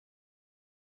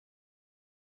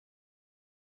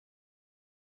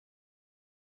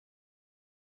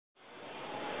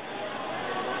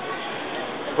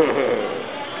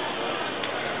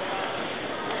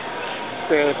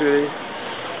Stand, sweetie.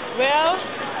 Well,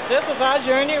 this is our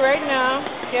journey right now.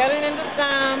 Getting into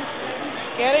Sam,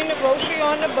 getting the grocery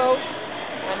on the boat,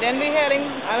 and then we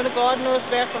heading out of God knows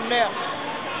where from there.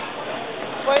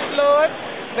 First load,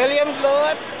 Williams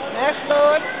load, next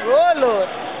load, road load.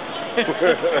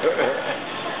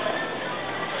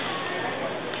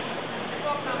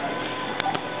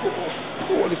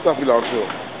 What this stuff belong to?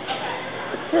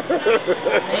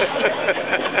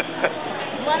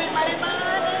 Money, money, money.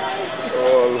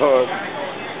 Oh, Lord.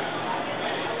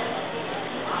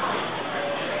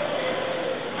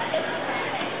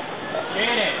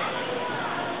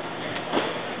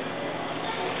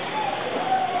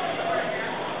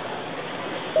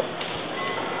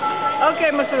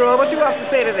 Okay, Mr. Rowe, what you have to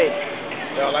say today?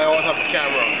 Well, I always have the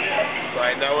camera.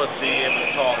 Right now, it's being able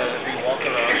to talk and be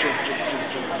walking around, shoot.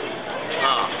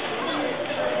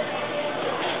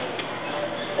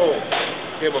 Oh,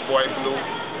 here my boy Blue.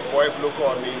 Boy Blue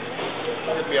called me.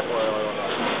 Hit me up on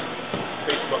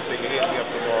Facebook thing. He hit me up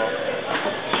tomorrow.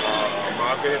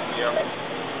 Margaret hit me up.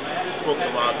 Spoke to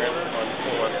Margaret on the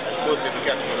phone. I supposed to be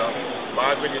catching up.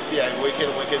 Margaret, you see, I'm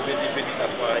working, busy.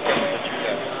 That's why I can't put you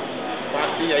there.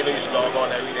 Marcy, I know you log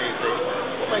on every day. Say,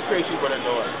 what my crazy brother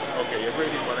doing? Okay, your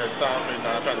crazy brother is down right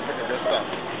now trying to pick up this stuff.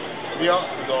 Yeah,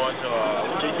 we're going to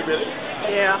GT Billy.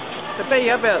 Yeah, to pay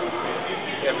your bill.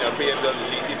 Yeah, we're paying bills to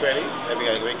GT Billy. And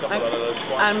we're going to wake up with another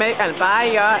spot. And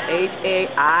buy your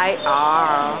H-A-I-R.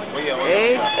 Oh, yeah,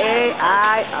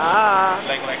 H-A-I-R.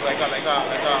 Like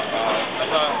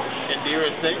a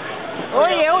endearing thing. Oh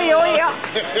yeah.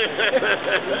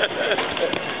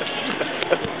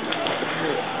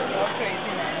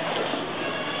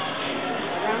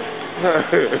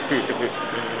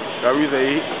 That means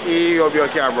he gonna be on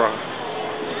camera.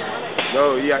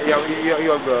 No, he on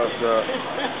the.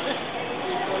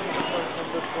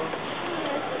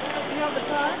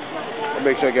 I'll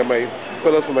make sure I get my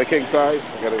pillows for my king size.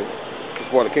 I just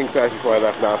bought a king size before I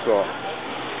left Nassau,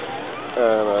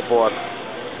 and I bought a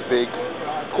big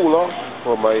cooler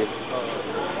for my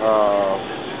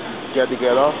get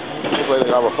together. Hopefully I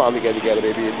have a family get together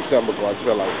maybe in December. God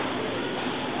feel like.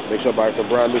 Make sure I buy some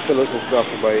brand new pillows and stuff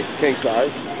for my king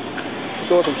size.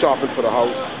 Doing some shopping for the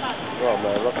house. Oh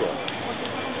man, look here.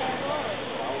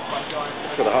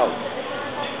 To the house.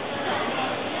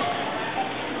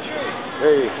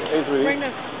 Hey,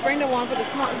 sweetie. Bring the one for the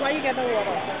small. Why you get the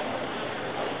water?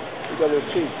 You got it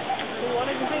cheap. The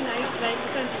water can say 90%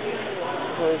 to be in the water.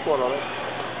 There's one on it.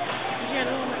 Yeah,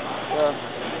 the one. Yeah.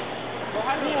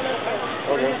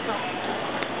 Okay.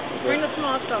 Bring the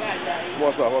small stuff.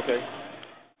 Small stuff, okay.